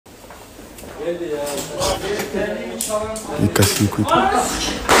يكسيكو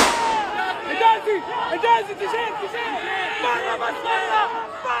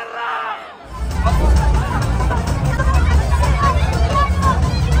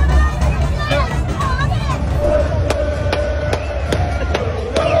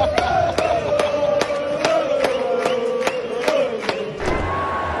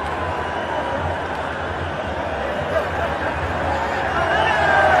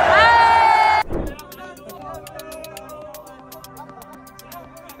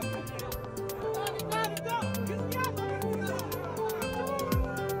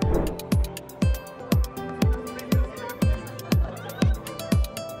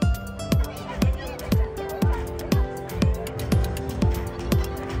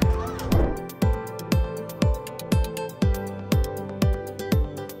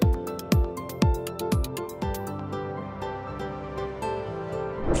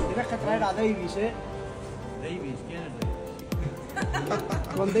Tienes que traer a Davis, ¿eh? Davis, ¿quién es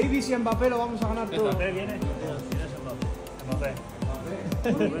Davis? Con Davis y Mbappé lo vamos a ganar todo. ¿Mbappé viene? ¿Quién es Mbappé?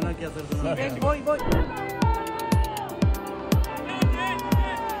 Mbappé. Ven aquí a hacerte una Ven, voy.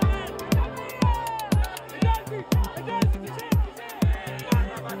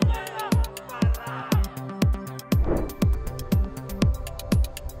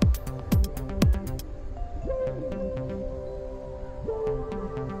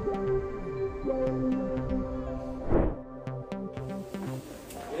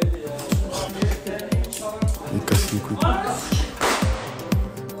 يكسيكو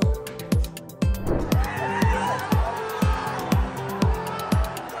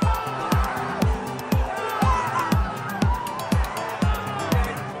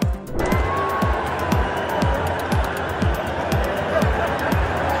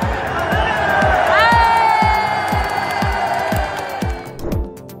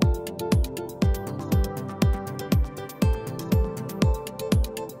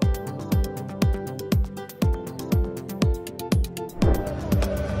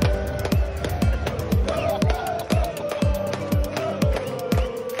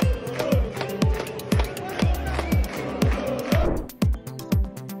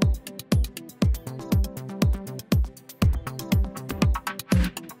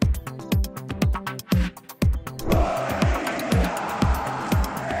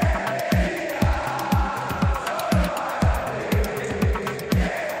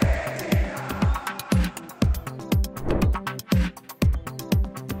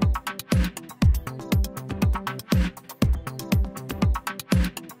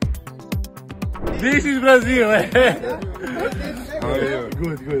This is Brazil. How are you?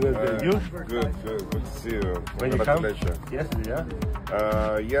 Good. You? Good. Good to see you. When you come? Congratulations. Yesterday,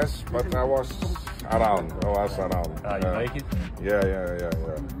 yeah? Yes, but I was around. You like it? Yeah.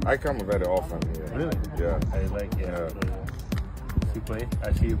 I come very often here. Really? Yeah. I like it. Yeah. You play?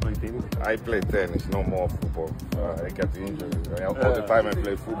 I see you play tennis. I play tennis, no more football. I get injured. All the time I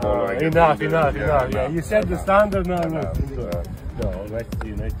play football. I get Enough. injured. Yeah, you set the standard now. No, nice to see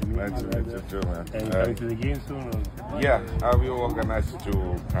you. Nice to meet Nice to meet you too, man. And you coming to the game soon? Or? Yeah, I will organize to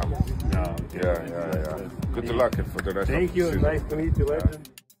come. No. Yeah. Good luck for the rest of the Thank you. season. Nice to meet you, legend.